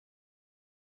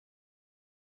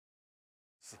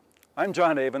I'm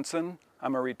John Avenson.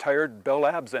 I'm a retired Bell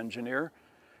Labs engineer,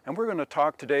 and we're going to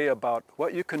talk today about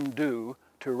what you can do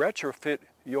to retrofit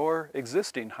your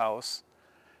existing house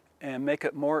and make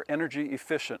it more energy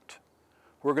efficient.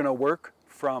 We're going to work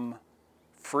from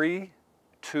free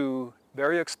to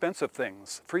very expensive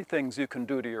things, free things you can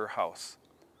do to your house.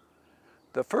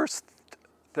 The first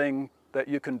thing that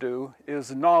you can do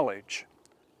is knowledge.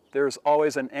 There's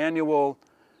always an annual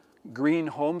Green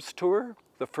Homes Tour,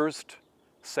 the first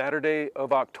Saturday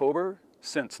of October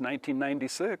since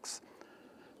 1996.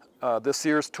 This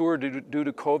year's tour, due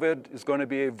to COVID, is going to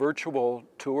be a virtual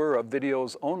tour of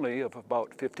videos only of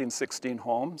about 15-16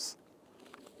 homes.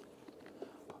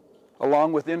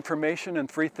 Along with information and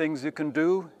free things you can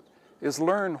do is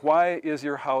learn why is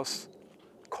your house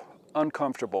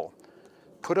uncomfortable.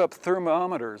 Put up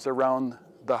thermometers around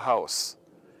the house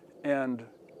and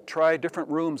try different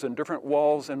rooms and different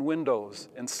walls and windows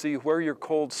and see where your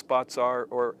cold spots are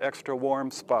or extra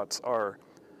warm spots are.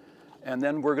 And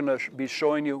then we're going to be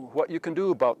showing you what you can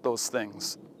do about those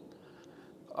things.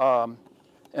 And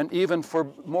even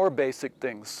for more basic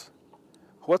things,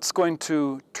 what's going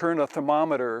to turn a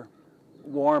thermometer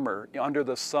warmer under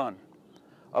the sun?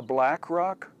 A black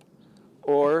rock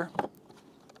or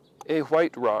a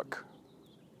white rock?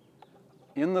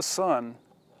 In the sun,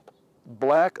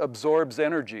 black absorbs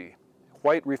energy,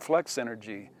 white reflects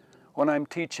energy. When I'm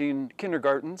teaching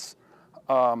kindergartens,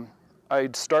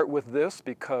 I'd start with this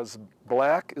because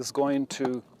black is going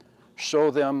to show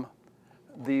them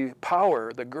the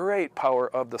power, the great power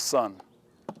of the sun.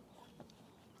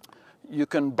 You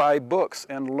can buy books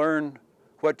and learn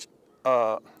much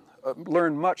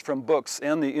from books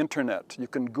and the internet. You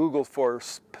can Google for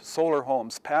solar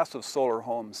homes, passive solar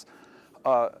homes,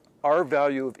 R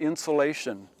value of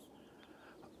insulation.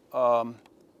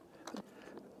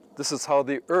 This is how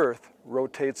the Earth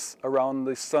rotates around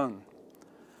the sun.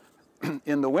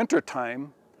 In the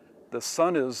wintertime, the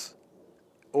sun is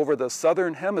over the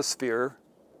southern hemisphere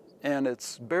and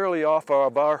it's barely off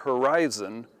of our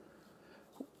horizon,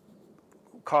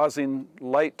 causing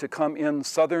light to come in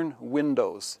southern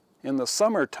windows. In the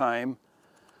summertime,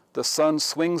 the sun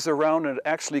swings around and it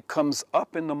actually comes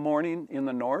up in the morning in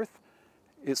the north.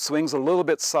 It swings a little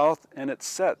bit south and it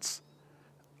sets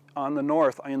on the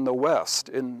north in the west,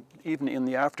 even in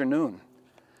the afternoon.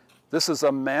 This is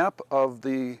a map of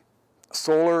the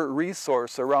solar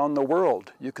resource around the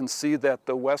world. You can see that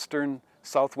the western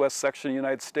southwest section of the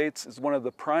United States is one of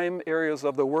the prime areas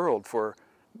of the world for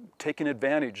taking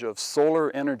advantage of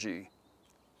solar energy.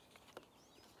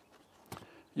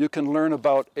 You can learn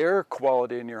about air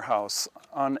quality in your house.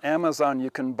 On Amazon, you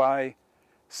can buy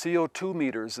CO2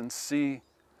 meters and see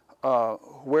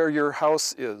where your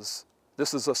house is.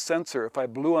 This is a sensor. If I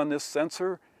blew on this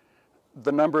sensor,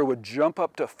 the number would jump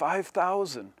up to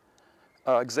 5,000.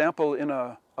 Example, in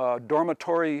a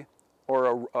dormitory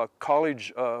or a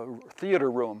college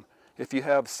theater room, if you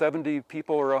have 70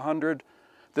 people or 100,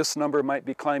 this number might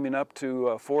be climbing up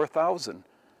to 4,000.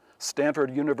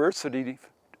 Stanford University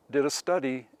did a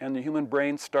study, and the human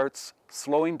brain starts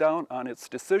slowing down on its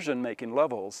decision-making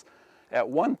levels at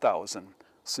 1,000.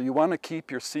 So you want to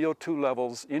keep your CO2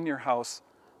 levels in your house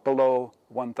below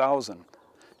 1,000.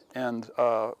 And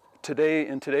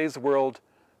in today's world,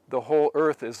 the whole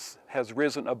Earth has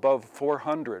risen above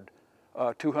 400.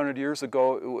 200 years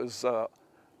ago, it was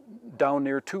down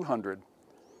near 200.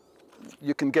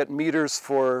 You can get meters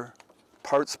for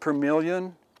parts per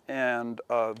million and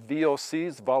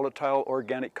VOCs, volatile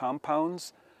organic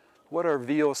compounds. What are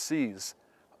VOCs?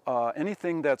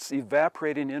 Anything that's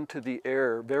evaporating into the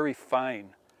air, very fine,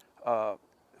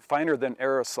 finer than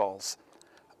aerosols.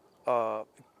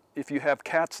 If you have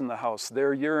cats in the house,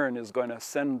 their urine is going to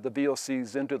send the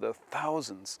VOCs into the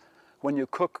thousands. When you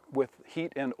cook with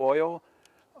heat and oil,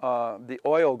 the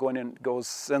oil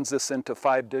sends this into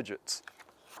 5 digits.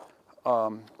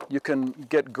 You can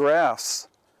get graphs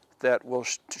that will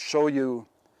show you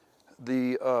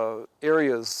the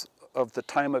areas of the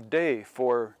time of day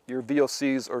for your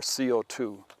VOCs or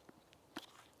CO2.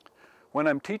 When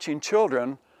I'm teaching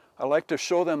children, I like to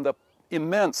show them the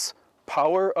immense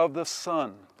power of the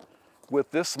sun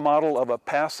with this model of a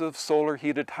passive solar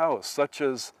heated house, such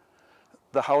as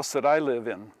the house that I live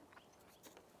in.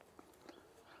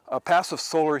 A passive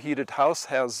solar heated house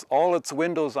has all its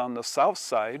windows on the south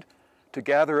side to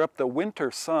gather up the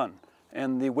winter sun,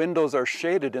 and the windows are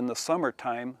shaded in the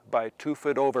summertime by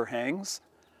 2-foot overhangs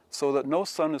so that no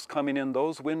sun is coming in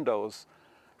those windows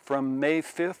from May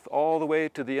 5th all the way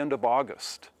to the end of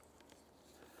August.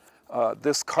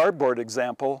 This cardboard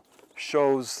example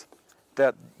shows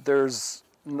that there's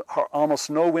almost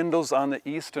no windows on the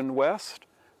east and west,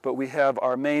 but we have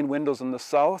our main windows in the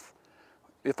south,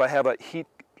 if I have a heat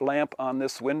lamp on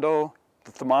this window,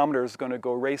 the thermometer is going to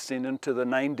go racing into the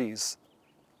 90s.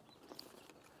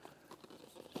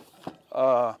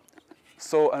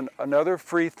 So another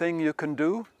free thing you can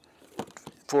do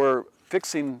for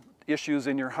fixing issues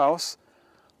in your house,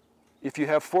 if you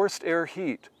have forced air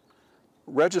heat,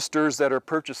 registers that are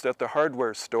purchased at the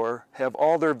hardware store have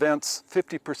all their vents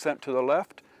 50% to the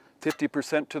left,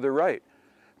 50% to the right.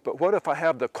 But what if I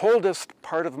have the coldest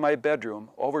part of my bedroom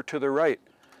over to the right?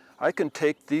 I can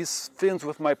take these fins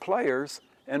with my pliers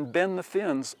and bend the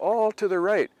fins all to the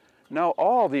right. Now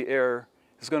all the air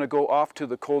is going to go off to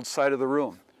the cold side of the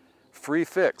room. Free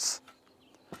fix.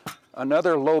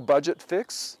 Another low budget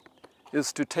fix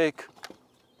is to take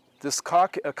this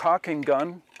caulking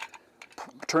gun,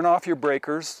 turn off your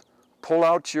breakers, pull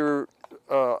out your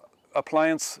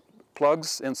appliance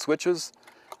plugs and switches,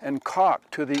 and caulk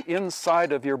to the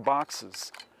inside of your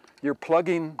boxes. You're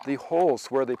plugging the holes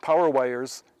where the power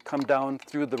wires come down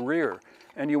through the rear,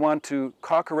 and you want to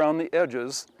caulk around the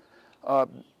edges.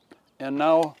 And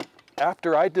now,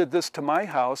 after I did this to my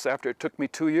house, after it took me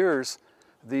 2 years,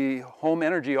 the home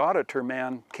energy auditor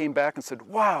man came back and said,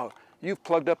 wow, you've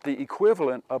plugged up the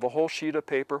equivalent of a whole sheet of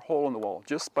paper hole in the wall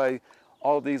just by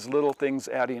all these little things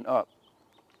adding up.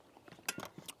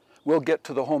 We'll get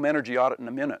to the home energy audit in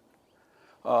a minute.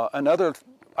 Another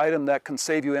item that can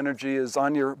save you energy is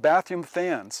on your bathroom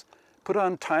fans. Put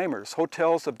on timers.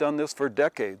 Hotels have done this for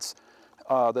decades.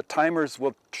 The timers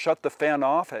will shut the fan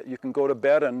off. You can go to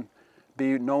bed and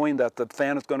be knowing that the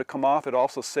fan is going to come off. It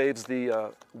also saves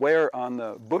the wear on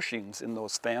the bushings in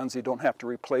those fans. You don't have to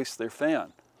replace their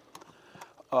fan.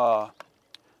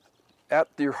 At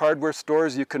your hardware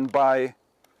stores, you can buy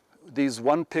these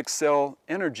 1 pixel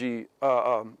energy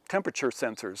temperature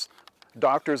sensors.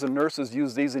 Doctors and nurses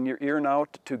use these in your ear now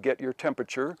to get your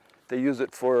temperature. They use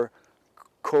it for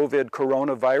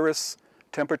coronavirus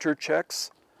temperature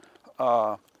checks.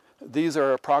 These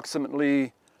are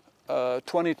approximately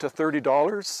 $20 to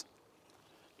 $30.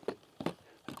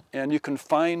 And you can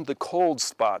find the cold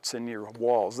spots in your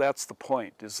walls. That's the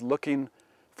point, is looking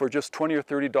for just $20 or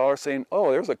 $30 saying,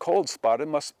 oh, there's a cold spot.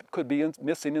 It could be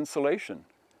missing insulation.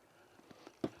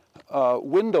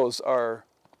 Windows are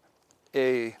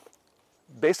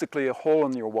basically a hole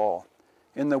in your wall.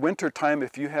 In the winter time,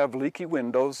 if you have leaky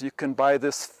windows, you can buy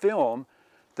this film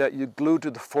that you glue to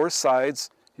the 4 sides,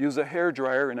 use a hair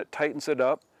dryer, and it tightens it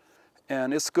up,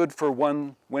 and it's good for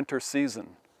 1 winter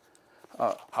season.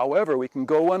 However, we can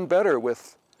go one better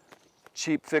with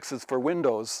cheap fixes for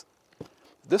windows.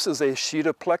 This is a sheet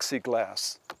of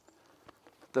plexiglass.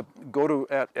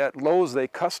 At Lowe's, they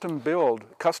custom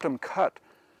cut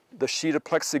the sheet of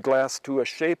plexiglass to a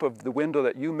shape of the window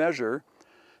that you measure,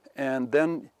 and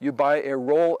then you buy a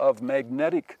roll of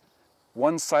magnetic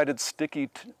one-sided sticky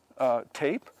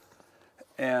tape,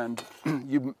 and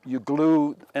you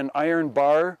glue an iron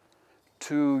bar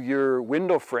to your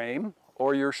window frame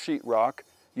or your sheetrock.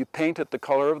 You paint it the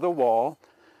color of the wall,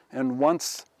 and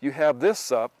once you have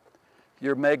this up,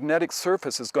 your magnetic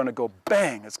surface is going to go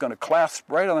bang. It's going to clasp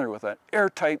right on there with an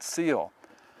airtight seal.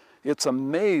 It's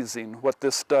amazing what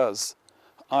this does.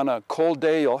 On a cold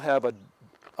day, you'll have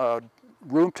a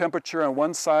room temperature on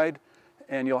one side,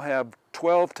 and you'll have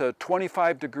 12 to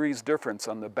 25 degrees difference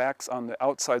on the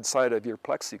outside side of your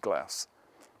plexiglass.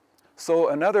 So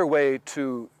another way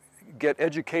to get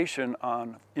education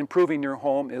on improving your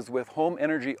home is with home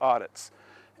energy audits.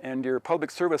 And your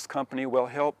public service company will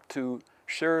help to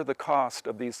share the cost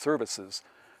of these services.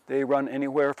 They run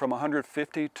anywhere from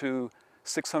 $150 to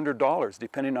 $600,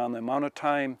 depending on the amount of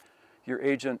time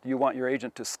you want your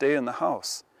agent to stay in the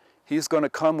house. He's going to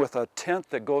come with a tent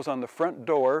that goes on the front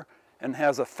door and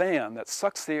has a fan that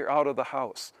sucks the air out of the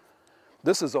house.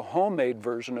 This is a homemade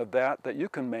version of that you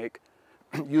can make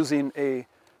using a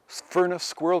furnace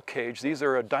squirrel cage. These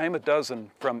are a dime a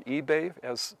dozen from eBay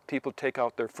as people take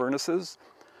out their furnaces.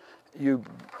 You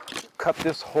cut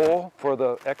this hole for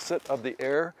the exit of the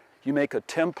air. You make a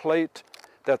template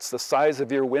that's the size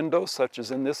of your window, such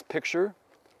as in this picture.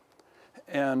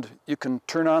 And you can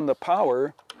turn on the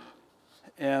power,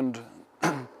 and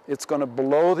it's going to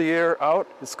blow the air out.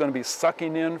 It's going to be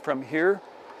sucking in from here.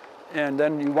 And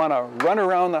then you want to run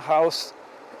around the house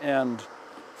and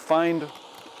find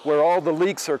where all the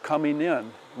leaks are coming in.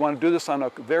 You want to do this on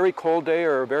a very cold day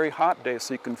or a very hot day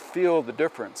so you can feel the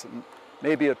difference. And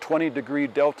maybe a 20-degree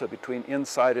delta between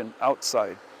inside and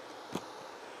outside.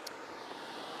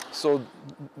 So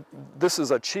this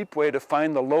is a cheap way to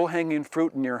find the low-hanging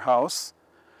fruit in your house.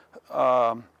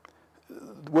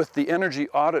 With the energy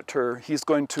auditor, he's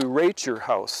going to rate your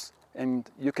house, and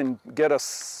you can get a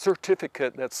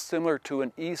certificate that's similar to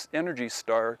an Energy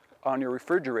Star on your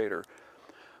refrigerator.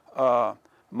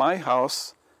 My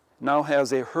house now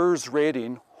has a HERS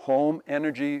rating, Home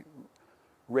Energy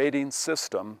Rating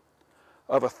System,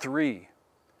 of a 3.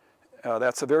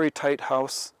 That's a very tight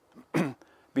house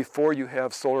before you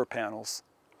have solar panels.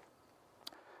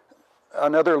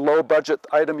 Another low budget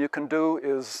item you can do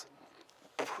is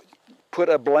put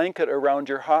a blanket around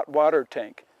your hot water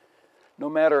tank. No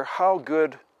matter how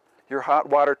good your hot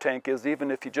water tank is, even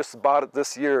if you just bought it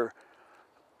this year,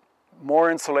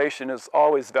 more insulation is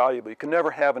always valuable. You can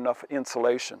never have enough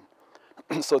insulation.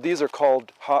 So these are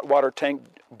called hot water tank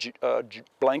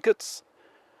blankets.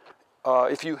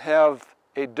 If you have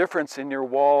a difference in your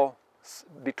wall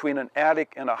between an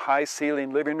attic and a high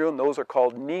ceiling living room, those are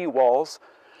called knee walls.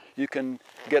 You can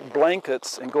get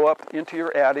blankets and go up into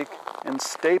your attic and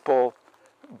staple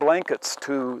blankets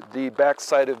to the back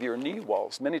side of your knee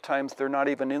walls. Many times they're not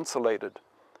even insulated.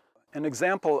 An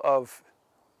example of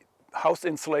house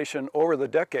insulation over the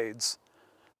decades,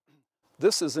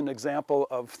 this is an example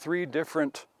of 3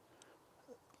 different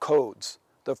codes.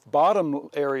 The bottom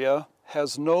area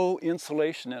has no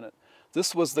insulation in it.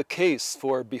 This was the case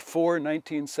for before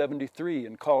 1973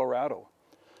 in Colorado.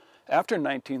 After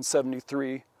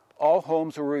 1973, all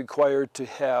homes were required to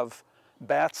have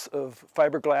bats of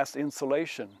fiberglass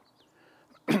insulation.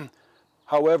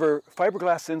 However,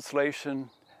 fiberglass insulation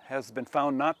has been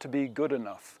found not to be good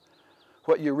enough.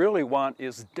 What you really want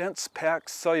is dense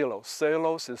packed cellulose.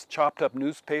 Cellulose is chopped up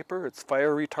newspaper, it's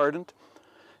fire retardant,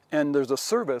 and there's a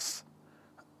service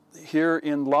here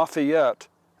in Lafayette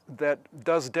that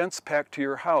does dense pack to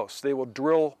your house. They will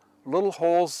drill little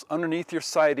holes underneath your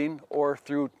siding or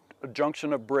through a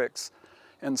junction of bricks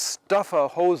and stuff a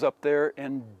hose up there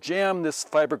and jam this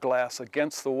fiberglass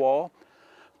against the wall.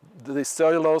 The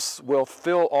cellulose will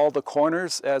fill all the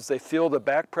corners. As they feel the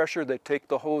back pressure, they take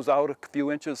the hose out a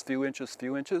few inches, few inches,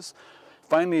 few inches.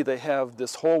 Finally, they have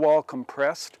this whole wall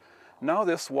compressed. Now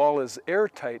this wall is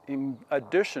airtight in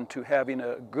addition to having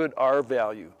a good R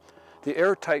value. The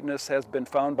airtightness has been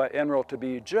found by NREL to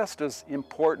be just as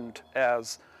important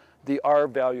as the R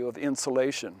value of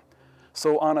insulation.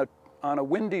 So on a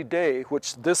windy day,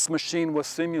 which this machine was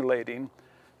simulating,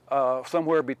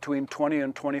 somewhere between 20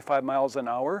 and 25 miles an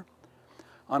hour,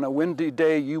 on a windy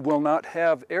day you will not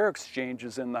have air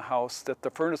exchanges in the house that the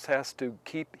furnace has to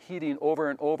keep heating over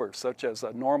and over, such as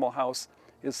a normal house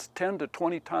is 10 to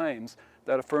 20 times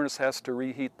that a furnace has to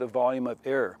reheat the volume of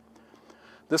air.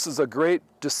 This is a great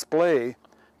display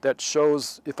that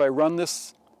shows if I run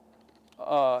this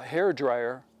hair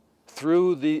dryer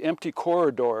through the empty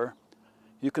corridor,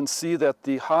 you can see that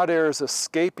the hot air is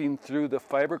escaping through the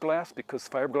fiberglass because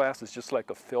fiberglass is just like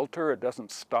a filter, it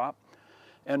doesn't stop,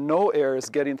 and no air is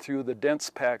getting through the dense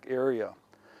pack area.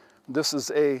 This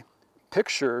is a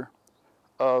picture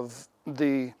of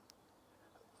the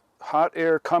hot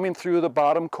air coming through the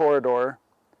bottom corridor,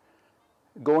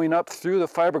 going up through the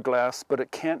fiberglass, but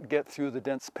it can't get through the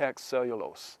dense packed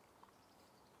cellulose.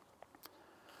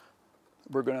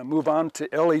 We're going to move on to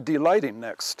LED lighting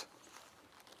next.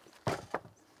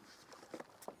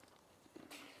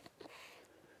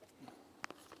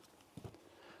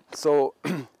 So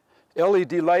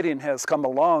LED lighting has come a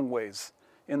long ways.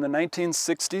 In the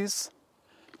 1960s,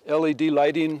 LED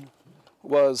lighting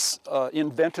was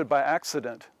invented by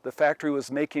accident. The factory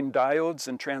was making diodes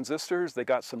and transistors. They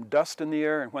got some dust in the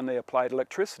air, and when they applied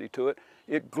electricity to it,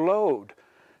 it glowed.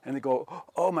 And they go,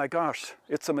 oh my gosh,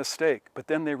 it's a mistake. But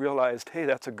then they realized, hey,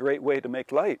 that's a great way to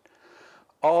make light.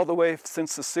 All the way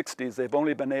since the 60s, they've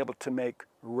only been able to make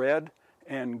red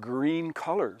and green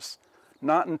colors.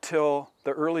 Not until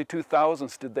the early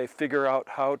 2000s did they figure out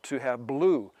how to have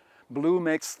blue. Blue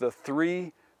makes the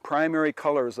 3 primary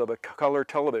colors of a color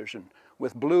television.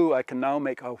 With blue, I can now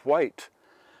make a white.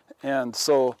 And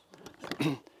so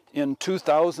in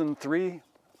 2003,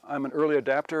 I'm an early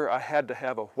adapter, I had to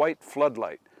have a white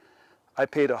floodlight. I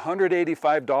paid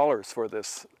 $185 for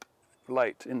this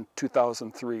light in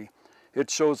 2003. It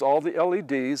shows all the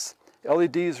LEDs.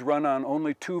 LEDs run on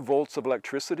only 2 volts of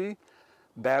electricity,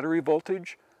 battery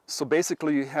voltage. So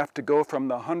basically you have to go from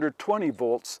the 120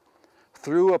 volts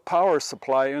through a power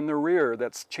supply in the rear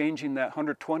that's changing that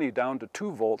 120 down to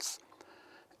 2 volts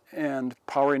and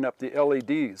powering up the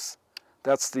LEDs.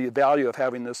 That's the value of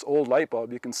having this old light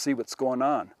bulb. You can see what's going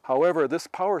on. However, this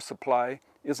power supply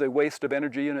is a waste of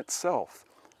energy in itself.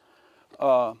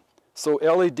 So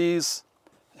LEDs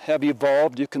have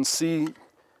evolved. You can see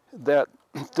that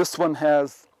this one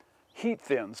has heat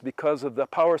fins because of the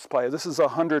power supply. This is a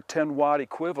 110 watt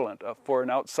equivalent for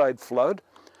an outside flood.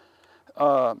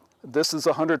 This is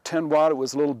 110 watt, it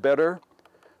was a little better.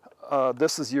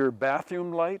 This is your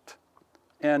bathroom light,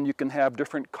 and you can have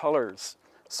different colors.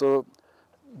 So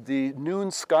the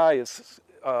noon sky is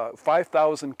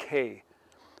 5,000 K.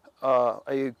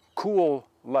 A cool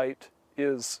light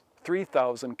is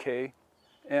 3,000 K,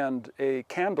 and a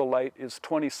candle light is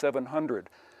 2,700.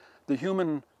 The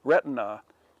human retina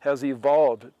has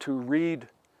evolved to read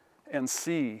and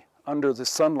see under the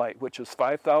sunlight, which is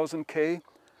 5,000 K.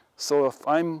 So if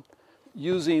I'm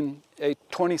using a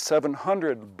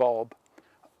 2,700 bulb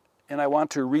and I want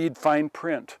to read fine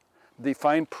print, the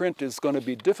fine print is going to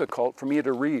be difficult for me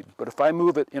to read. But if I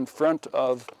move it in front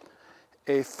of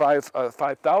a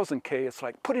 5,000 K, it's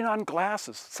like putting on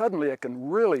glasses. Suddenly I can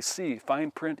really see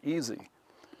fine print easy.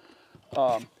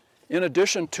 In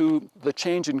addition to the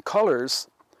change in colors,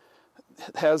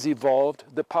 has evolved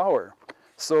the power.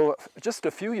 So just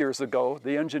a few years ago,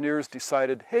 the engineers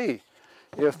decided, hey,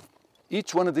 if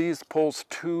each one of these pulls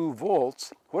 2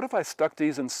 volts, what if I stuck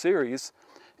these in series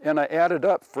and I added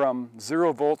up from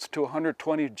 0 volts to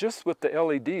 120 just with the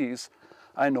LEDs?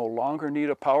 I no longer need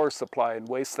a power supply and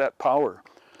waste that power.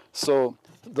 So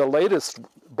the latest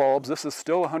bulbs, this is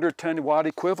still 110 watt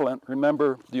equivalent.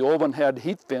 Remember, the old one had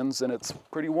heat fins and it's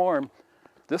pretty warm.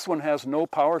 This one has no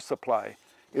power supply.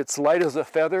 It's light as a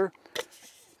feather.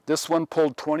 This one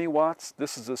pulled 20 watts.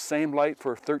 This is the same light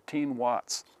for 13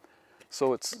 watts.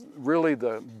 So it's really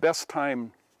the best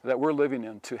time that we're living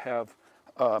in to have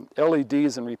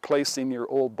LEDs and replacing your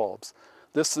old bulbs.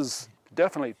 This is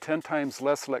definitely 10 times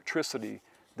less electricity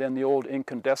than the old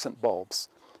incandescent bulbs.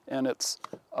 And it's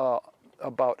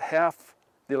about half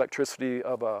the electricity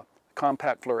of a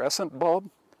compact fluorescent bulb.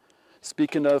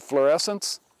 Speaking of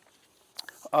fluorescents,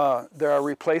 there are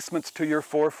replacements to your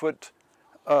 4-foot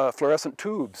fluorescent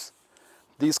tubes.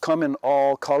 These come in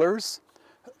all colors.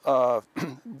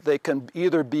 They can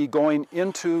either be going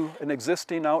into an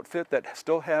existing outfit that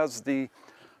still has the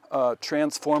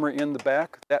transformer in the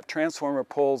back. That transformer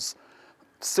pulls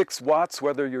 6 watts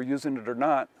whether you're using it or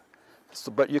not. So,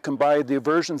 but you can buy the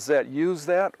versions that use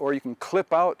that, or you can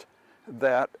clip out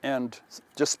that and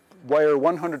just wire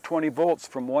 120 volts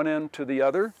from one end to the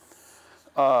other.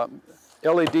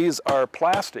 LEDs are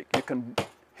plastic. You can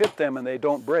hit them and they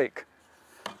don't break.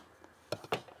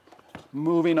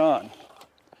 Moving on.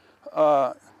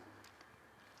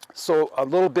 So a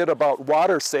little bit about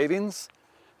water savings.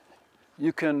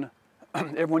 You can,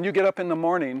 when you get up in the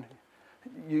morning,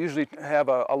 you usually have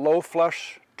a low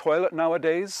flush toilet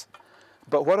nowadays.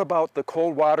 But what about the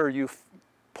cold water you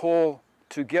pull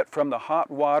to get from the hot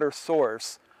water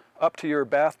source up to your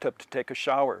bathtub to take a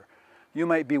shower? You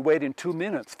might be waiting 2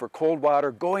 minutes for cold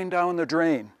water going down the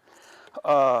drain.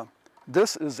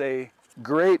 This is a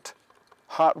great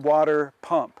hot water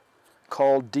pump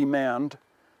called Demand,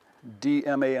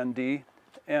 D-M-A-N-D,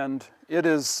 and it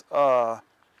is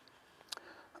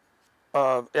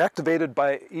activated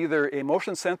by either a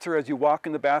motion sensor as you walk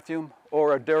in the bathroom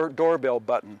or a doorbell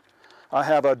button. I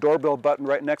have a doorbell button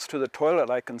right next to the toilet.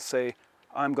 I can say,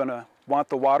 I'm going to want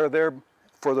the water there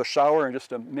for the shower in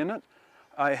just a minute.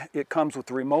 It comes with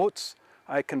remotes.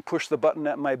 I can push the button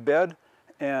at my bed,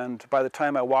 and by the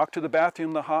time I walk to the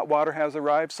bathroom, the hot water has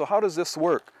arrived. So how does this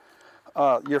work?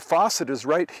 Your faucet is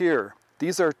right here.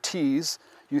 These are T's.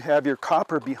 You have your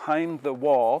copper behind the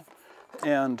wall,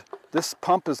 and this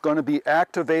pump is going to be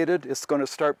activated. It's going to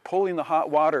start pulling the hot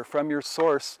water from your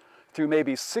source through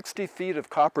maybe 60 feet of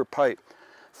copper pipe.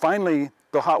 Finally,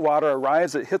 the hot water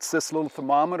arrives. It hits this little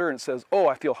thermometer and says, oh,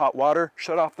 I feel hot water.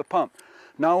 Shut off the pump.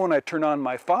 Now when I turn on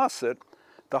my faucet,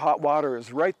 the hot water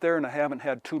is right there and I haven't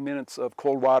had 2 minutes of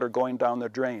cold water going down the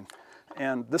drain.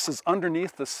 And this is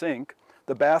underneath the sink.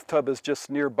 The bathtub is just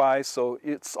nearby, so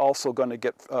it's also going to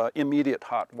get immediate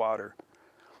hot water.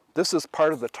 This is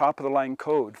part of the top-of-the-line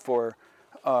code for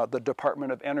the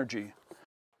Department of Energy.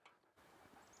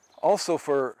 Also,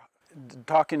 for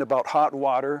talking about hot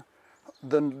water,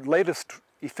 the latest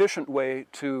efficient way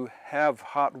to have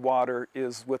hot water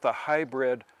is with a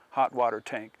hybrid hot water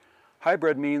tank.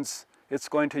 Hybrid means it's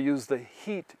going to use the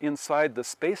heat inside the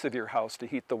space of your house to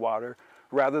heat the water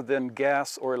rather than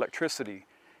gas or electricity.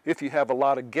 If you have a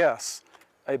lot of gas,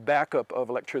 a backup of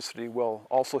electricity will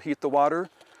also heat the water,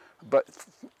 but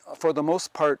for the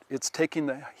most part, it's taking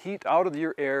the heat out of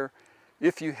your air.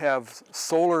 If you have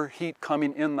solar heat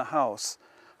coming in the house,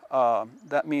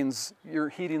 that means you're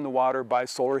heating the water by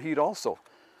solar heat also.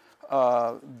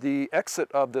 The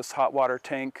exit of this hot water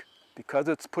tank, because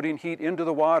it's putting heat into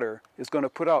the water, is going to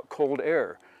put out cold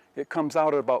air. It comes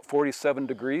out at about 47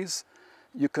 degrees.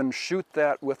 You can shoot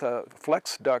that with a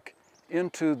flex duct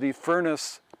into the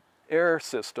furnace air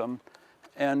system,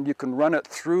 and you can run it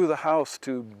through the house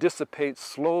to dissipate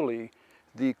slowly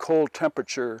the cold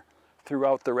temperature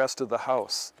throughout the rest of the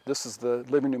house. This is the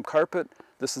living room carpet.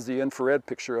 This is the infrared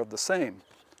picture of the same.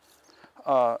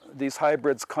 These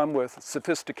hybrids come with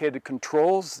sophisticated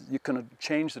controls. You can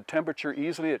change the temperature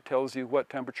easily. It tells you what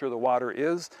temperature the water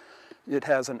is. It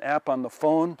has an app on the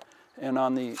phone, and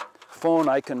on the phone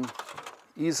I can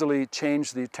easily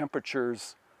change the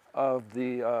temperatures of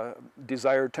the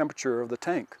desired temperature of the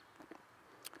tank.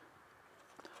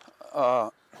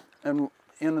 And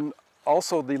in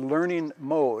also the learning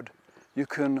mode, you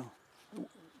can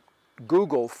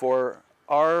Google for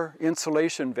R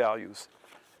insulation values.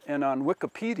 And on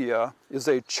Wikipedia is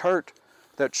a chart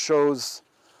that shows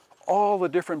all the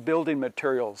different building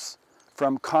materials,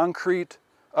 from concrete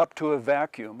up to a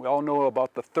vacuum. We all know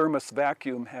about the thermos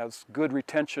vacuum has good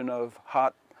retention of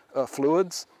hot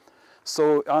fluids.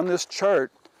 So on this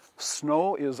chart,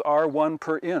 snow is R1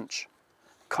 per inch.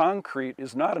 Concrete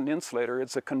is not an insulator,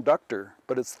 it's a conductor,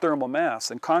 but it's thermal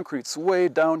mass. And concrete's way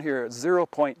down here at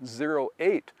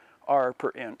 0.08 R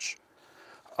per inch.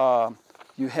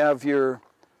 You have your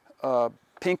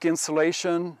pink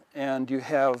insulation, and you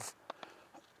have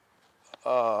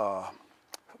rock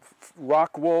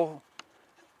wool.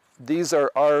 These are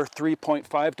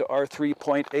R3.5 to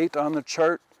R3.8 on the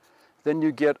chart. Then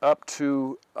you get up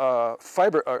to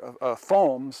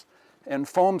foams, and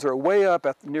foams are way up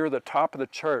at near the top of the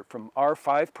chart, from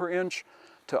R5 per inch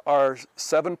to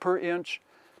R7 per inch,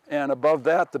 and above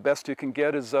that the best you can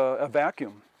get is a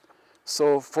vacuum.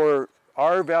 So for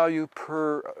R value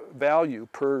per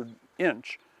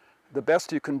inch, the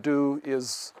best you can do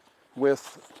is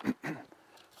with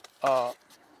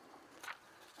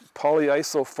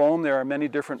polyiso foam. There are many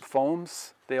different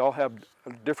foams. They all have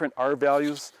different R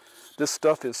values. This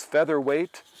stuff is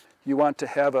featherweight. You want to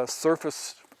have a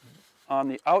surface on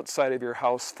the outside of your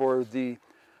house for the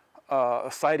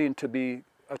siding to be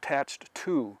attached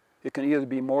to. It can either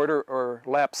be mortar or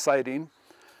lap siding.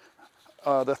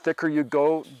 The thicker you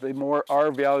go, the more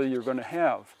R value you're going to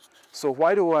have. So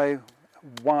why do I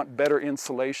want better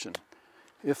insulation?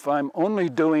 If I'm only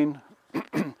doing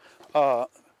the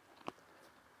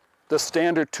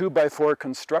standard 2x4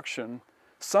 construction,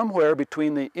 somewhere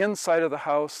between the inside of the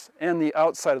house and the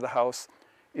outside of the house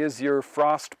is your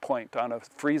frost point on a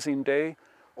freezing day,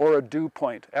 or a dew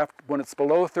point. When it's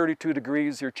below 32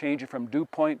 degrees, you're changing from dew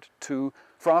point to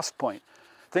frost point.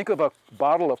 Think of a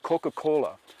bottle of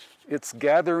Coca-Cola. It's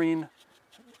gathering,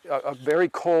 very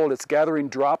cold, it's gathering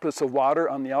droplets of water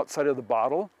on the outside of the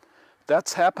bottle.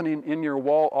 That's happening in your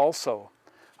wall also.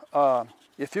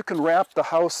 If you can wrap the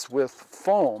house with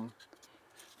foam,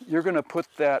 you're going to put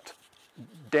that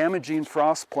damaging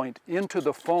frost point into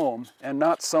the foam and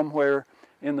not somewhere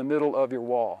in the middle of your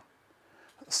wall.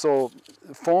 So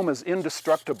foam is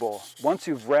indestructible. Once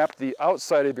you've wrapped the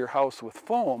outside of your house with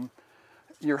foam,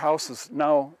 your house is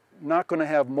now not going to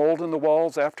have mold in the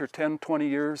walls after 10, 20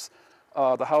 years.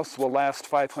 The house will last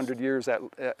 500 years,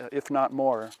 if not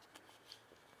more.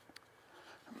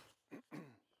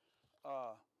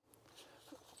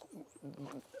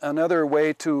 Another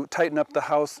way to tighten up the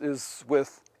house is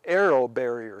with aero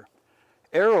barrier.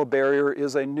 Aero barrier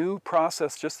is a new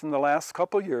process just in the last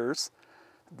couple years.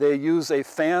 They use a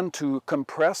fan to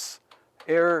compress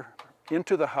air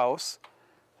into the house.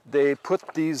 They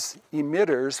put these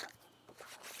emitters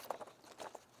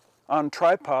on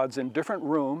tripods in different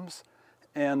rooms,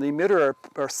 and the emitter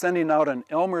are sending out an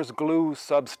Elmer's glue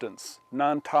substance,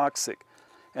 non-toxic.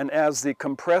 And as the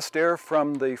compressed air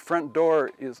from the front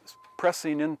door is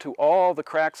pressing into all the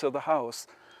cracks of the house,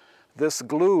 this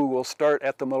glue will start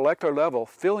at the molecular level,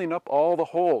 filling up all the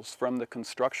holes from the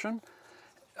construction,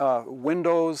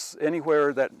 windows,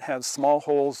 anywhere that has small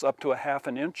holes up to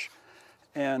 1/2 inch.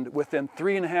 And within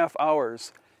 3.5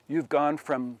 hours, you've gone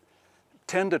from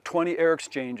 10 to 20 air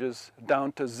exchanges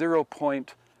down to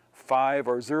 0.5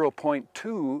 or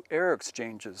 0.2 air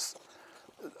exchanges.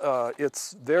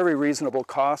 It's very reasonable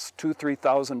cost, $2,000 to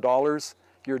 $3,000.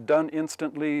 You're done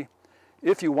instantly.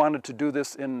 If you wanted to do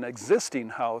this in an existing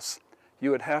house,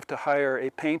 you would have to hire a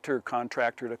painter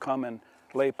contractor to come and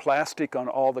lay plastic on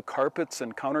all the carpets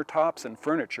and countertops and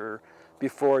furniture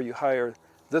before you hire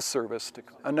this service.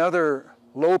 Another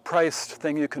low-priced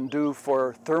thing you can do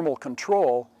for thermal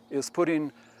control is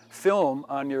putting film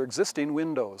on your existing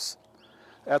windows.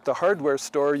 At the hardware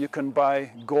store, you can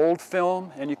buy gold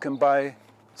film and you can buy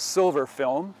silver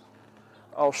film.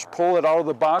 I'll pull it out of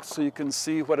the box so you can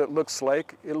see what it looks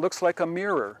like. It looks like a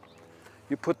mirror.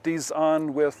 You put these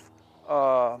on with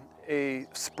a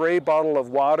spray bottle of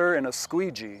water and a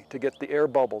squeegee to get the air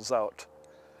bubbles out.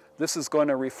 This is going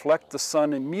to reflect the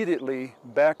sun immediately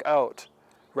back out,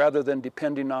 rather than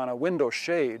depending on a window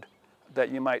shade that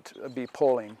you might be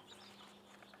pulling.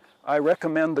 I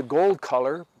recommend the gold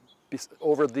color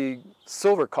over the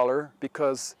silver color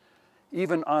because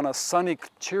even on a sunny,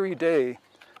 cheery day,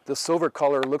 the silver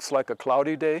color looks like a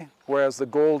cloudy day, whereas the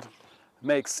gold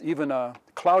makes even a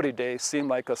cloudy day seem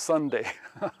like a Sunday.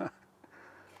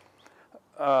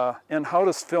 And how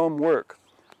does film work?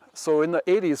 So in the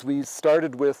 80s, we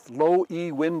started with low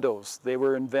E windows. They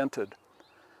were invented.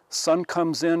 Sun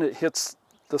comes in, it hits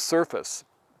the surface.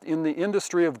 In the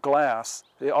industry of glass,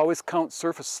 they always count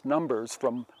surface numbers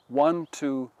from 1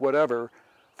 to whatever,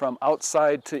 from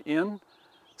outside to in.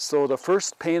 So the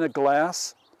first pane of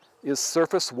glass is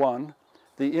surface 1.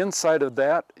 The inside of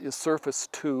that is surface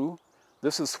 2.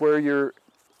 This is where your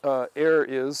air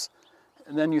is.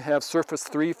 And then you have surface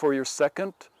 3 for your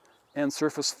second, and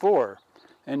surface 4.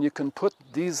 And you can put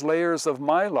these layers of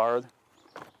Mylar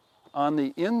on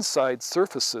the inside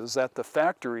surfaces at the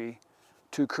factory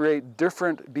to create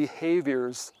different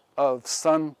behaviors of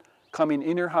sun coming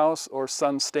in your house or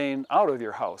sun staying out of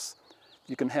your house.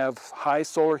 You can have high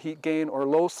solar heat gain or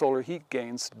low solar heat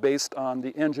gains based on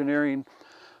the engineering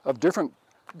of different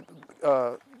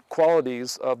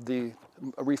qualities of the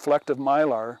reflective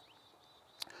Mylar.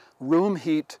 Room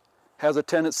heat has a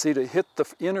tendency to hit the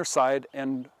inner side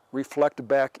and reflect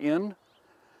back in.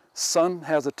 Sun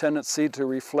has a tendency to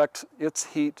reflect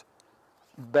its heat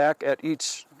back at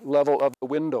each level of the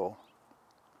window.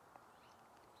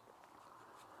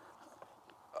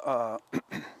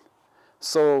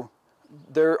 So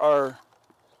there are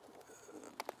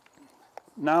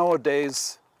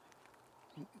nowadays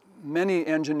many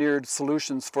engineered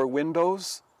solutions for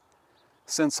windows.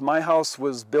 Since my house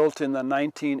was built in the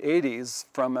 1980s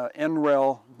from a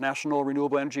NREL, National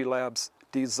Renewable Energy Labs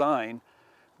design,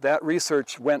 that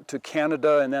research went to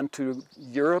Canada and then to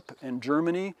Europe and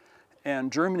Germany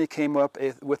came up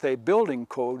with a building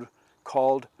code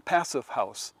called Passive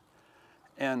House.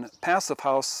 And Passive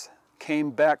House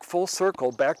came back full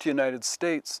circle back to the United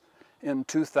States in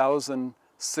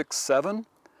 2006-07.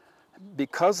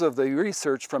 Because of the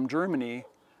research from Germany,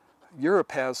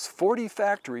 Europe has 40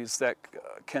 factories that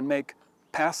can make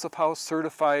Passive House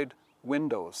certified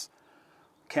windows.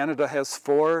 Canada has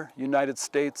 4, United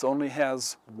States only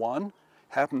has 1.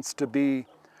 Happens to be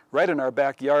right in our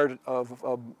backyard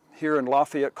of here in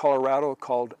Lafayette, Colorado,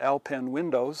 called Alpen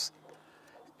Windows.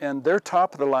 And their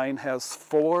top of the line has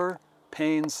 4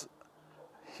 panes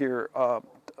here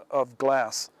of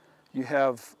glass. You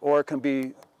have, or it can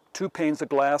be 2 panes of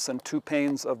glass and 2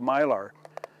 panes of Mylar.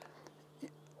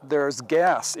 There's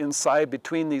gas inside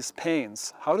between these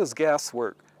panes. How does gas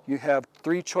work? You have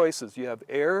 3 choices. You have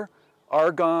air,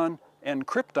 argon, and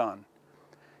krypton.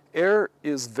 Air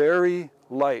is very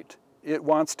light. It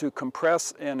wants to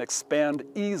compress and expand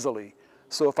easily.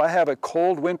 So if I have a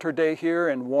cold winter day here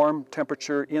and warm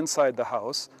temperature inside the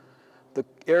house, the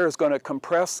air is going to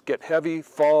compress, get heavy,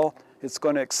 fall. It's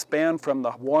going to expand from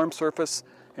the warm surface,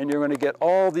 and you're going to get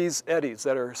all these eddies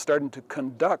that are starting to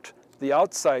conduct the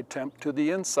outside temp to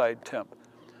the inside temp,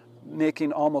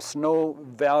 making almost no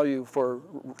value for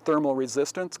thermal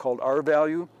resistance, called R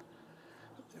value.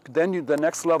 Then the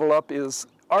next level up is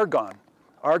argon.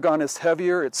 Argon is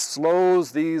heavier, it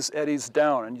slows these eddies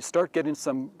down, and you start getting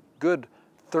some good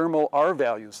thermal R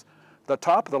values. The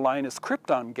top of the line is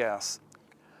krypton gas.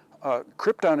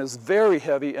 Krypton is very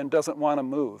heavy and doesn't want to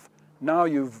move. Now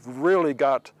you've really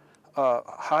got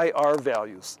high R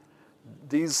values.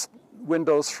 These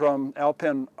windows from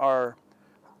Alpen are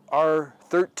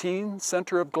R13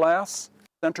 center of glass.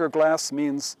 Center of glass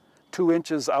means 2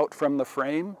 inches out from the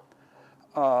frame.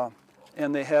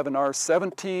 And they have an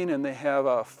R17, and they have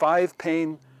a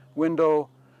 5-pane window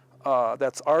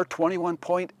that's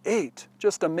R21.8.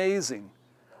 Just amazing.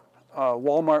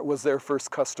 Walmart was their first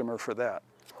customer for that.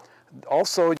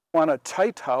 Also, you want a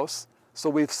tight house, so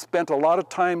we've spent a lot of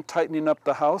time tightening up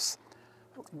the house.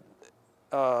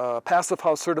 Passive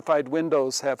House certified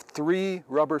windows have 3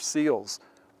 rubber seals,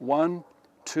 1,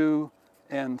 2,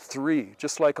 and 3,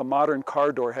 just like a modern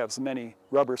car door has many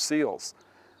rubber seals.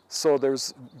 So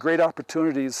there's great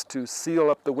opportunities to seal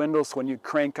up the windows when you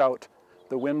crank out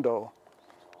the window.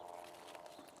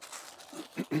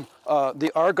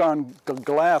 The argon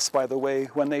glass, by the way,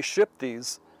 when they ship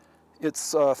these,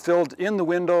 it's filled in the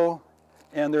window,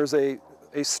 and there's a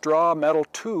straw metal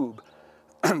tube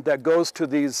that goes to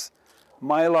these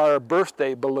Mylar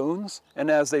birthday balloons, and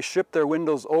as they ship their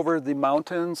windows over the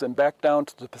mountains and back down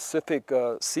to the Pacific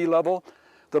sea level,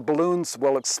 the balloons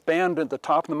will expand at the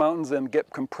top of the mountains and get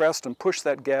compressed and push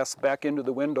that gas back into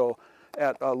the window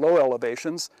at low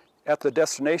elevations. At the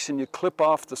destination, you clip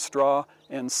off the straw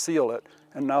and seal it.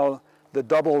 And now the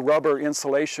double rubber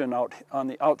insulation out on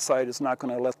the outside is not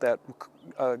going to let that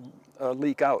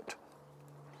leak out.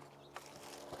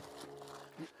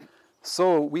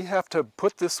 So we have to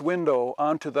put this window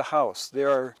onto the house. There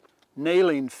are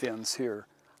nailing fins here.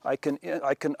 I can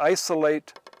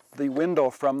isolate the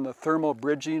window from the thermal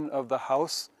bridging of the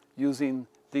house using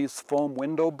these foam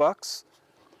window bucks.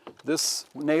 This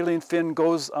nailing fin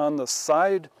goes on the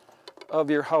side of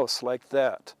your house like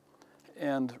that.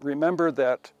 And remember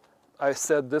that I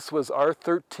said this was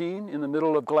R13 in the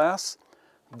middle of glass.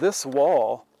 This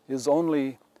wall is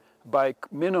only, by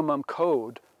minimum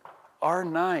code,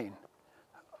 R9.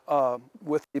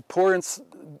 With the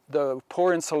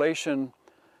poor insulation,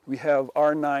 we have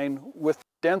R9. With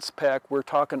dense pack, we're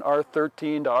talking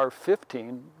R13 to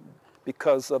R15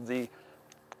 because of the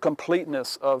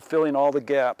completeness of filling all the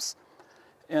gaps.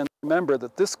 And remember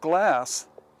that this glass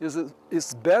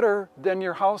is better than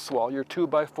your house wall, your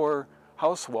 2x4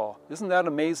 house wall. Isn't that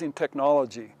amazing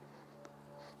technology?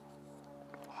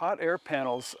 Hot air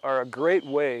panels are a great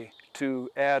way to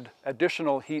add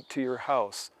additional heat to your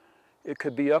house. It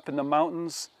could be up in the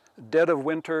mountains, dead of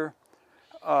winter.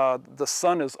 The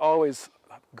sun is always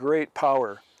great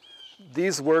power.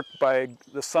 These work by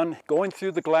the sun going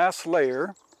through the glass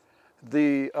layer,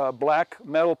 the black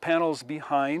metal panels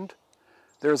behind.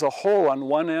 There's a hole on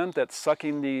one end that's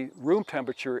sucking the room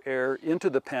temperature air into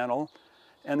the panel,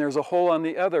 and there's a hole on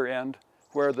the other end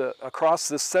where across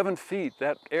the 7 feet,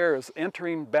 that air is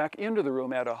entering back into the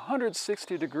room at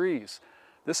 160 degrees.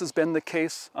 This has been the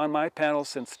case on my panels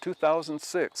since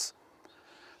 2006.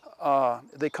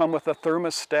 They come with a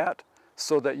thermostat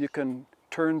so that you can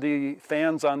turn the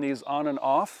fans on these on and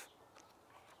off.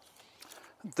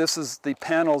 This is the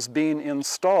panels being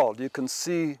installed. You can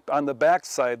see on the back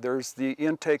side there's the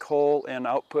intake hole and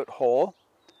output hole.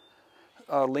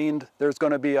 There's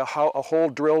going to be a hole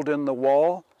drilled in the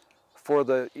wall for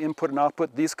the input and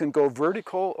output. These can go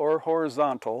vertical or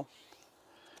horizontal.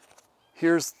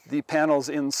 Here's the panels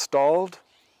installed,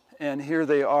 and here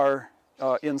they are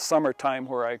in summertime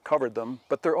where I covered them,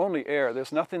 but they're only air.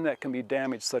 There's nothing that can be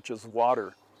damaged, such as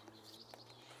water.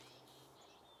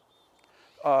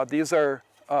 These are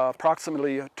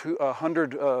approximately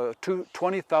 20,000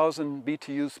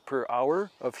 BTUs per hour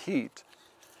of heat.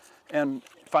 And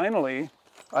finally,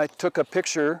 I took a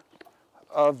picture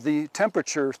of the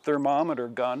temperature thermometer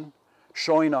gun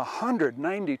showing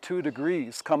 192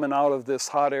 degrees coming out of this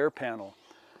hot air panel.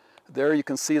 There you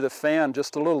can see the fan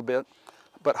just a little bit.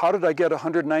 But how did I get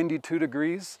 192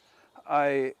 degrees?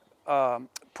 I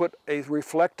put a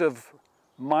reflective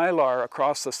mylar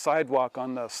across the sidewalk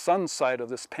on the sun side of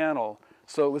this panel,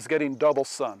 so it was getting double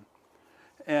sun.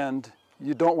 And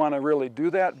you don't want to really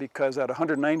do that because at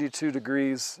 192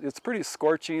 degrees, it's pretty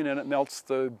scorching and it melts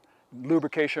the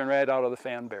lubrication right out of the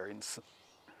fan bearings.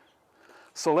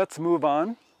 So let's move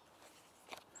on.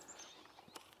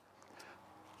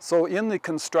 So in the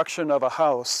construction of a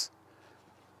house,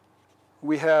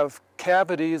 we have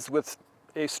cavities with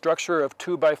a structure of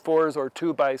 2x4s or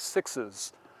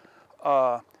 2x6s.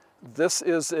 This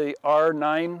is a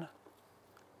R9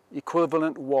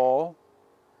 equivalent wall.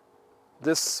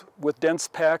 This with dense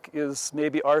pack is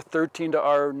maybe R13 to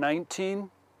R19.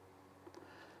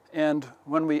 And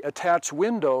when we attach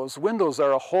windows, windows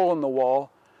are a hole in the wall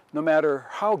no matter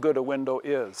how good a window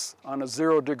is on a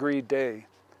 0-degree day.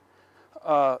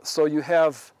 So you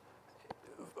have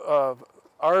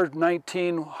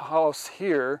R19 house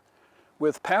here.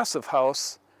 With passive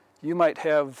house, you might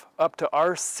have up to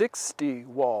R60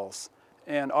 walls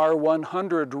and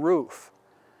R100 roof.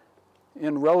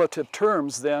 In relative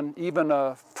terms, then, even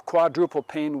a quadruple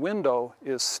pane window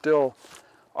is still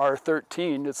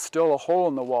R13. It's still a hole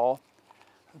in the wall.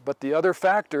 But the other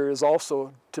factor is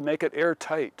also to make it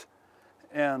airtight.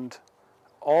 And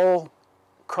all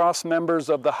cross members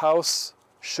of the house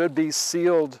should be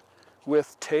sealed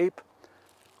with tape.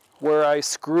 Where I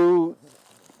screw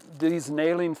these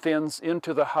nailing fins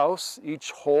into the house,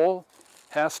 each hole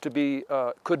has to be,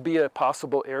 could be a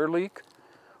possible air leak.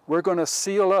 We're going to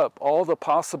seal up all the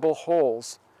possible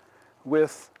holes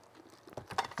with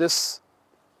this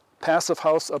Passive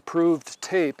House approved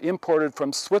tape imported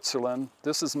from Switzerland.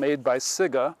 This is made by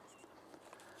Siga,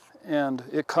 and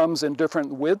it comes in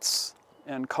different widths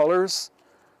and colors.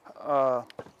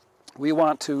 We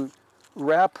want to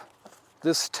wrap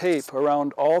this tape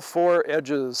around all 4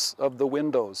 edges of the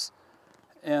windows.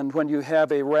 And when you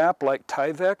have a wrap like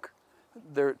Tyvek,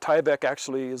 Tyvek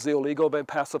actually is illegal by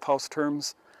Passive House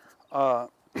terms,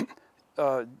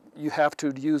 you have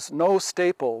to use no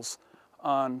staples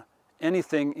on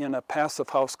anything in a Passive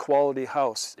House quality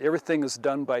house. Everything is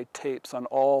done by tapes on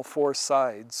all 4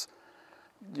 sides.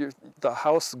 The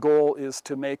house goal is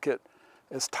to make it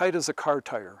as tight as a car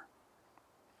tire.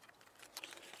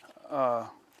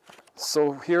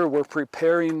 So here we're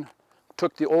preparing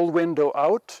took the old window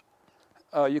out.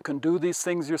 You can do these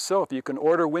things yourself. You can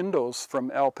order windows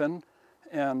from Alpen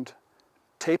and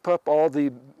tape up all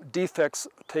the defects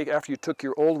after you took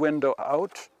your old window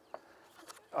out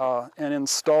and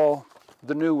install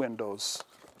the new windows.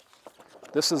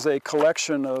 This is a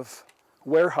collection of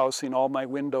warehousing all my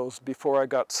windows before I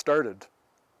got started.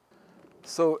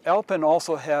 So Alpen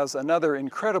also has another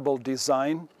incredible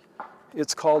design.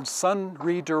 It's called sun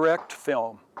redirect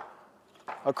film.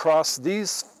 Across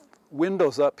these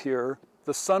windows up here,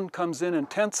 the sun comes in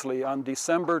intensely on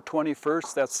December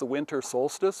 21st. That's the winter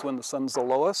solstice when the sun's the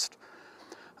lowest.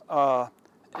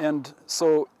 And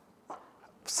so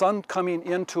sun coming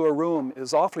into a room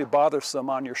is awfully bothersome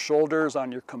on your shoulders,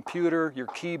 on your computer, your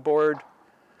keyboard.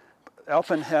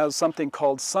 Alpen has something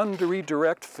called sun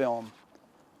redirect film.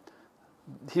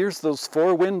 Here's those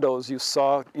 4 windows you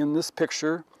saw in this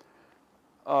picture.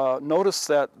 Notice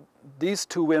that these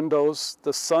 2 windows,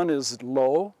 the sun is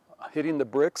low, hitting the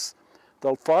bricks.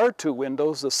 The far 2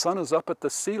 windows, the sun is up at the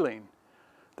ceiling.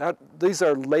 These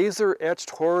are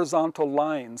laser-etched horizontal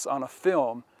lines on a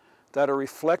film that are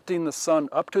reflecting the sun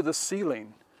up to the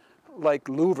ceiling, like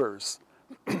louvers.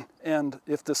 And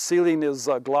if the ceiling is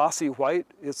glossy white,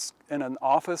 it's in an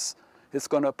office, it's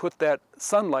going to put that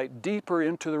sunlight deeper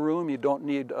into the room. You don't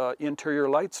need interior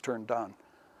lights turned on.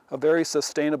 A very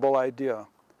sustainable idea.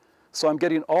 So I'm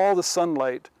getting all the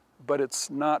sunlight, but it's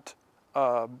not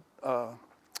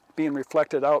being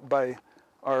reflected out by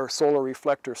our solar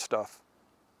reflector stuff.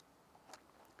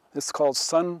 It's called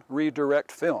sun redirect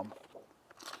film.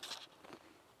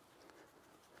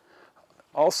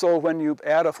 Also, when you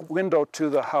add a window to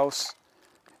the house,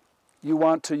 you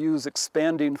want to use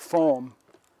expanding foam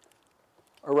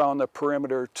around the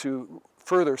perimeter to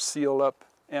further seal up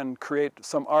and create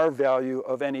some R value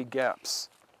of any gaps.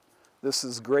 This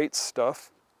is great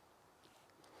stuff.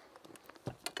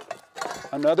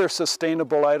 Another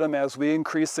sustainable item as we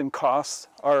increase in costs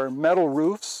are metal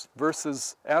roofs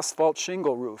versus asphalt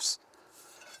shingle roofs.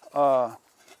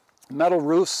 Metal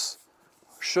roofs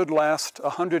should last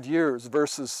 100 years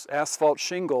versus asphalt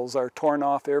shingles are torn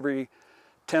off every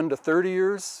 10 to 30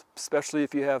 years, especially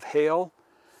if you have hail.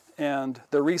 And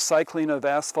the recycling of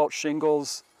asphalt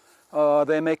shingles,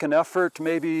 they make an effort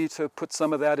maybe to put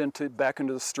some of that back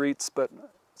into the streets, but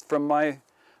from my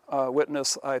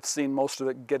witness, I've seen most of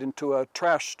it get into a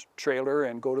trash trailer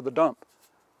and go to the dump.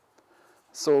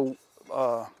 So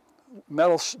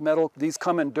metal, these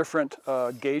come in different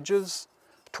gauges.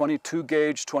 22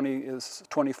 gauge,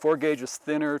 24 gauge is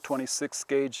thinner, 26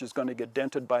 gauge is going to get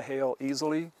dented by hail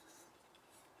easily.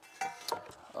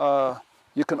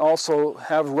 You can also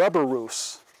have rubber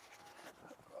roofs.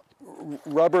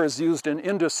 Rubber is used in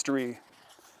industry.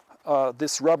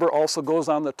 This rubber also goes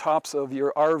on the tops of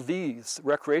your RVs,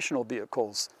 recreational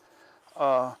vehicles.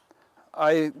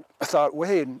 I thought,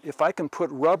 wait, if I can put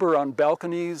rubber on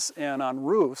balconies and on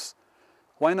roofs,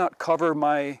 why not cover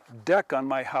my deck on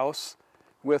my house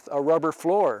with a rubber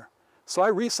floor? So I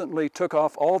recently took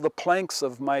off all the planks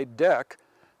of my deck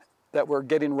that were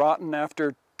getting rotten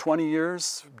after 20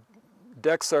 years.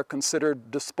 Decks are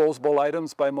considered disposable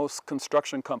items by most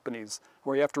construction companies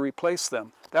where you have to replace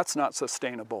them. That's not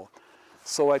sustainable.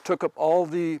 So I took up all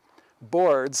the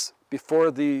boards before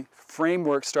the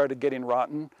framework started getting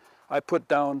rotten. I put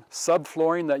down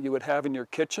subflooring that you would have in your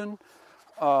kitchen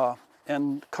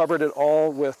and covered it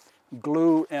all with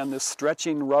glue and this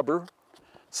stretching rubber.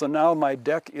 So now my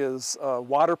deck is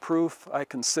waterproof. I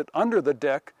can sit under the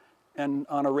deck, and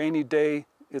on a rainy day,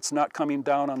 it's not coming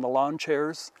down on the lawn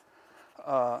chairs.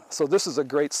 So this is a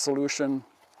great solution.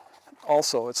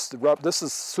 Also, this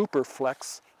is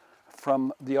Superflex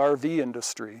from the RV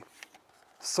industry.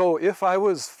 So if I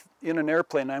was in an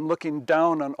airplane, I'm looking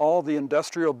down on all the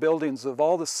industrial buildings of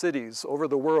all the cities over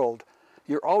the world,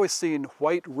 you're always seeing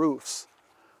white roofs.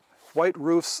 White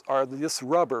roofs are this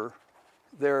rubber.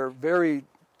 They're very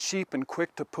cheap and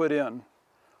quick to put in,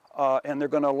 and they're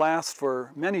going to last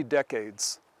for many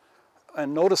decades.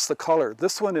 And notice the color.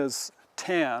 This one is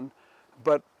tan,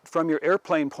 but from your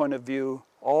airplane point of view,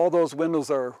 all those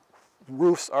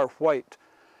roofs are white.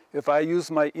 If I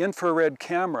use my infrared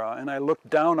camera and I look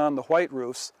down on the white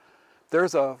roofs,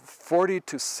 there's a 40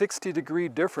 to 60 degree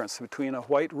difference between a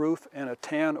white roof and a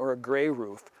tan or a gray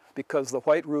roof, because the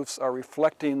white roofs are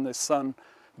reflecting the sun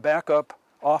back up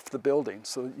off the building.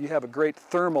 So you have a great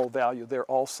thermal value there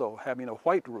also, having a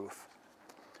white roof.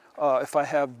 If I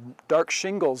have dark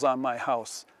shingles on my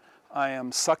house, I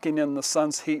am sucking in the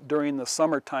sun's heat during the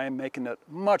summertime, making it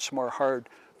much more hard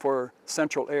for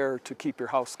central air to keep your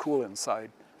house cool inside.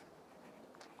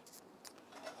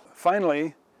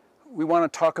 Finally, we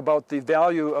want to talk about the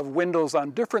value of windows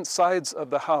on different sides of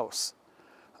the house.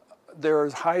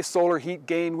 There's high solar heat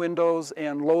gain windows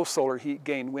and low solar heat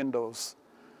gain windows.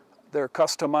 They're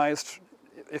customized.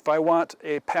 If I want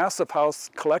a passive house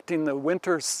collecting the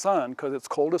winter sun, because it's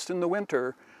coldest in the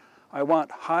winter, I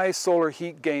want high solar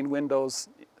heat gain windows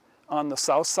on the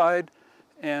south side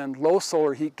and low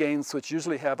solar heat gains, which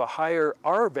usually have a higher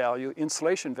R value,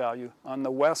 insulation value, on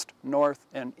the west, north,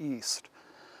 and east.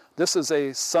 This is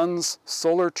a sun's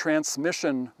solar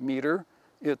transmission meter.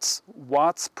 It's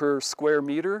watts per square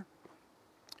meter.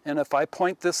 And if I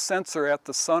point this sensor at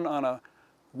the sun on a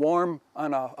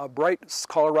bright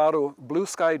Colorado blue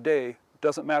sky day,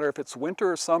 doesn't matter if it's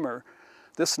winter or summer,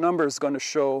 this number is going to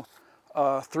show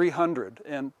 300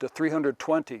 and to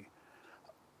 320.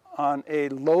 On a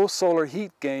low solar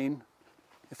heat gain,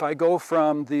 if I go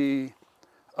from the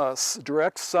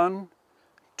direct sun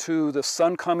to the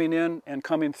sun coming in and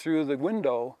coming through the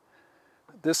window,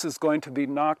 this is going to be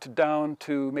knocked down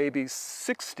to maybe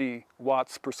 60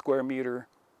 watts per square meter.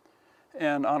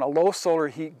 And on a low solar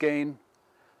heat gain,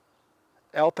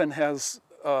 Alpen has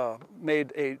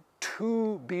made a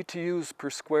 2 BTUs per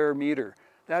square meter.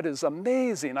 That is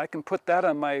amazing. I can put that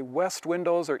on my west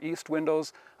windows or east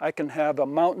windows. I can have a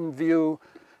mountain view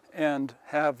and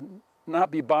not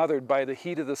be bothered by the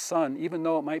heat of the sun, even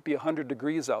though it might be 100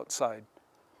 degrees outside.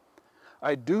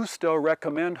 I do still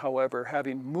recommend, however,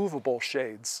 having movable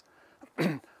shades.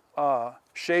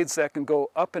 Shades that can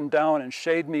go up and down and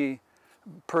shade me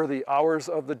per the hours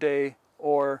of the day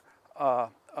or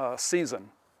season.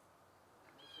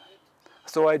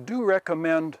 So I do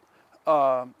recommend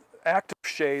active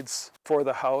shades for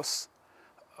the house.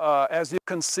 As you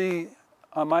can see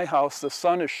on my house, the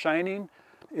sun is shining.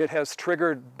 It has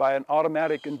triggered by an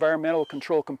automatic environmental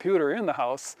control computer in the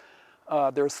house.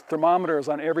 There's thermometers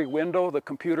on every window. The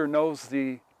computer knows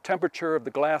the temperature of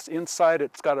the glass inside.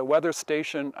 It's got a weather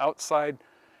station outside,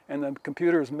 and the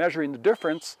computer is measuring the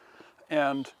difference,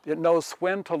 and it knows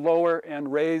when to lower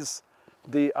and raise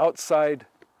the outside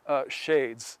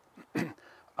shades.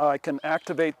 I can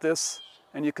activate this,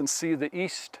 and you can see the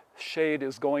east shade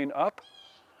is going up.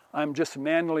 I'm just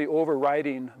manually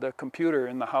overriding the computer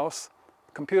in the house.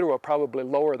 The computer will probably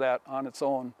lower that on its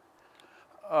own.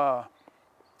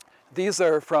 These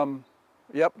are from,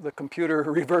 yep, the computer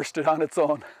reversed it on its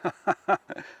own.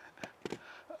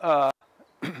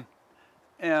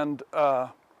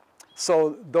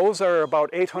 So those are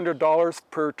about $800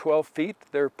 per 12 feet.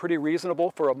 They're pretty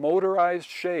reasonable for a motorized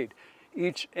shade.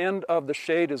 Each end of the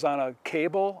shade is on a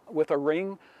cable with a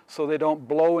ring, so they don't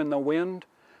blow in the wind,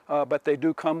 but they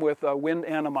do come with wind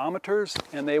anemometers,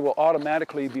 and they will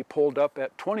automatically be pulled up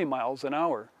at 20 miles an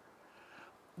hour.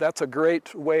 That's a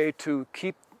great way to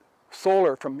keep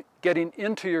solar from getting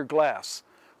into your glass.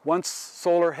 Once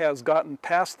solar has gotten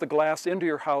past the glass into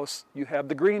your house, you have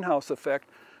the greenhouse effect.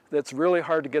 That's really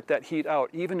hard to get that heat out.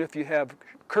 Even if you have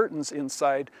curtains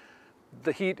inside,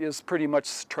 the heat is pretty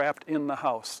much trapped in the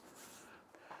house.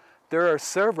 There are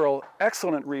several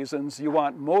excellent reasons you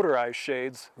want motorized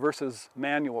shades versus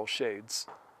manual shades.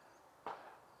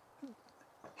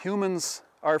 Humans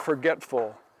are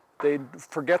forgetful. They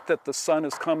forget that the sun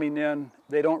is coming in.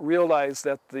 They don't realize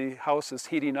that the house is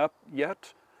heating up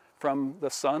yet from the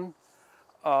sun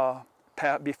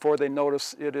before they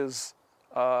notice it is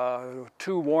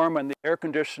too warm and the air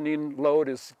conditioning load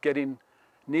is getting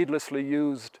needlessly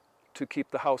used to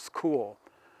keep the house cool.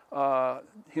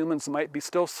 Humans might be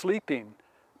still sleeping,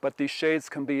 but these shades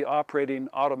can be operating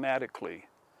automatically.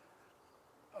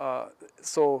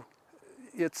 So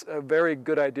it's a very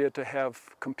good idea to have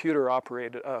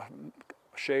computer-operated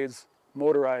shades,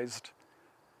 motorized.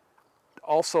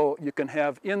 Also, you can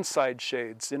have inside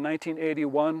shades. In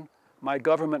 1981, my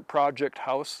government project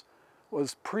house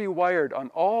was pre-wired on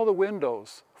all the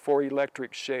windows for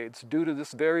electric shades due to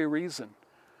this very reason.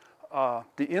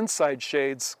 The inside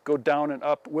shades go down and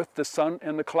up with the sun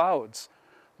and the clouds.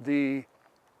 The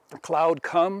cloud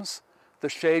comes, the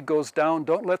shade goes down.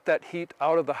 Don't let that heat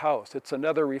out of the house. It's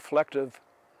another reflective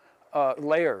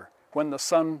layer. When the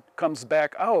sun comes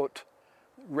back out,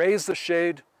 raise the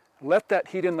shade, let that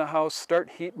heat in the house start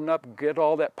heating up, get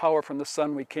all that power from the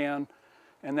sun we can.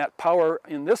 And that power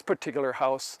in this particular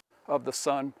house of the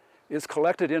sun is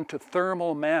collected into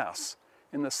thermal mass.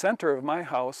 In the center of my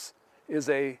house is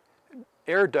a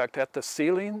air duct at the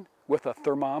ceiling with a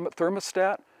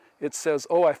thermostat. It says,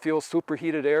 oh, I feel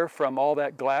superheated air from all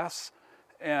that glass.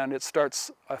 And it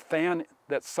starts a fan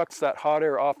that sucks that hot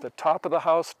air off the top of the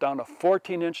house down a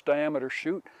 14-inch diameter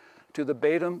chute to the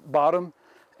bottom.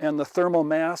 And the thermal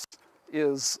mass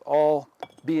is all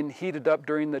being heated up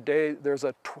during the day. There's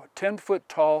a 10-foot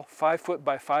tall, 5-foot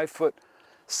by 5-foot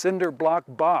cinder block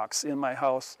box in my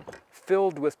house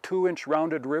filled with 2-inch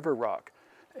rounded river rock.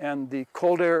 and the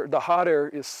cold air, the hot air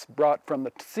is brought from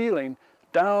the ceiling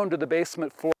down to the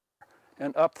basement floor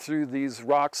and up through these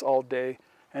rocks all day.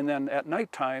 And then at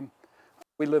nighttime,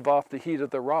 we live off the heat of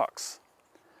the rocks.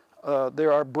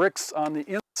 There are bricks on the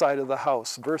inside of the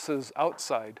house versus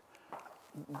outside.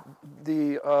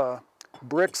 The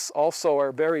bricks also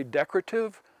are very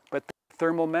decorative, but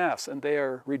thermal mass, and they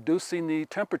are reducing the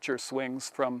temperature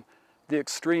swings from the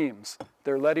extremes.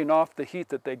 They're letting off the heat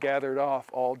that they gathered off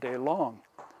all day long.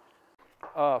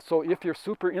 So if you're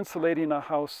super insulating a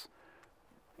house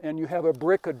and you have a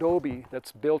brick adobe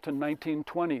that's built in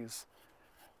 1920s,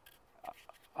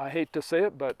 I hate to say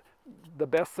it, but the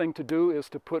best thing to do is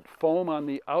to put foam on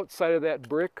the outside of that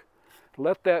brick,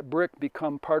 let that brick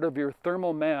become part of your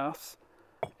thermal mass,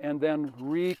 and then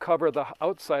recover the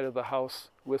outside of the house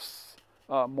with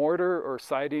mortar or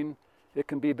siding. It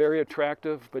can be very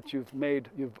attractive, but you've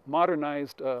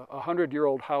modernized a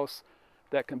 100-year-old house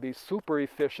that can be super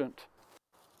efficient.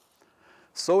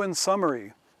 So in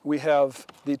summary, we have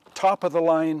the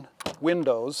top-of-the-line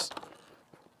windows,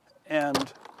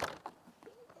 and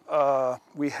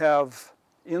we have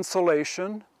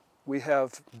insulation, we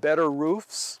have better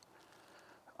roofs.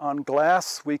 On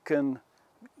glass, we can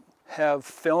have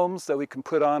films that we can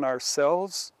put on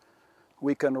ourselves.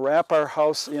 We can wrap our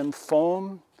house in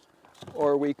foam,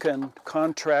 or we can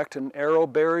contract an aero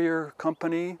barrier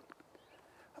company.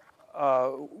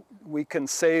 We can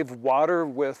save water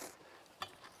with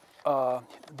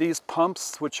these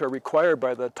pumps, which are required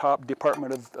by the top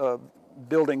Department of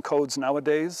Building Codes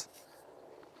nowadays.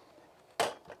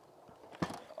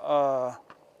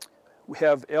 We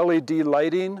have LED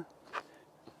lighting,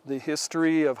 the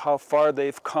history of how far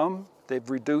they've come. They've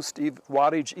reduced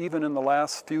wattage even in the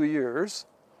last few years.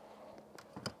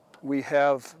 We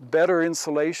have better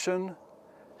insulation,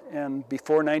 and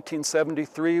before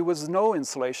 1973 was no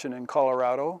insulation in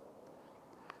Colorado.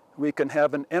 We can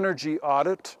have an energy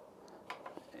audit,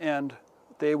 and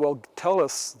they will tell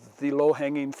us the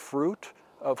low-hanging fruit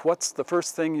of what's the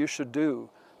first thing you should do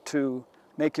to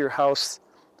make your house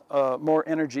more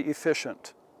energy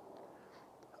efficient.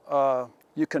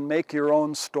 You can make your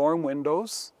own storm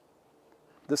windows.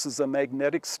 This is a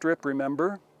magnetic strip,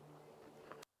 remember.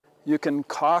 You can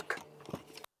caulk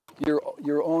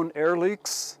your own air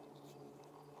leaks.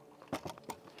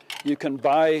 You can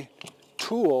buy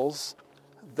tools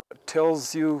that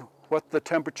tells you what the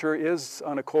temperature is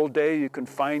on a cold day. You can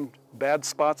find bad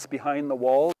spots behind the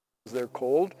walls because they're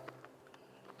cold.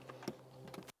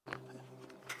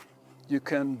 You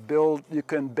can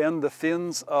bend the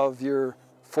fins of your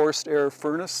forced air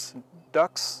furnace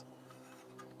ducts.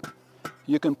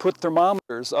 You can put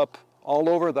thermometers up all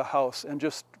over the house and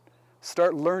just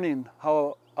start learning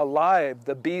how alive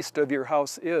the beast of your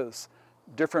house is.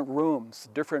 Different rooms,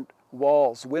 different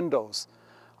walls, windows.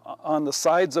 On the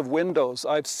sides of windows,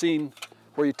 I've seen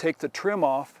where you take the trim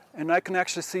off, and I can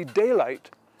actually see daylight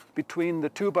between the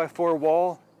 2x4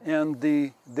 wall and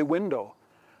the window.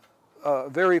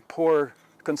 Very poor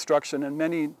construction, and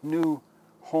many new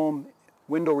home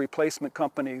window replacement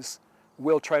companies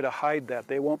will try to hide that.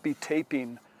 They won't be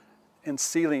taping and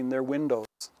sealing their windows.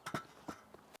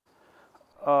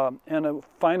 And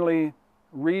finally,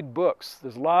 read books.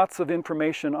 There's lots of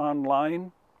information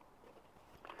online,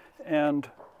 and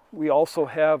we also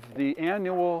have the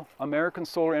annual American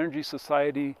Solar Energy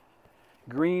Society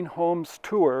Green Homes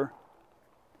Tour.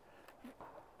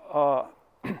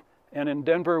 And in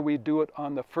Denver, we do it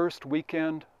on the first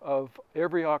weekend of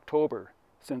every October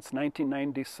since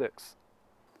 1996.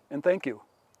 And thank you.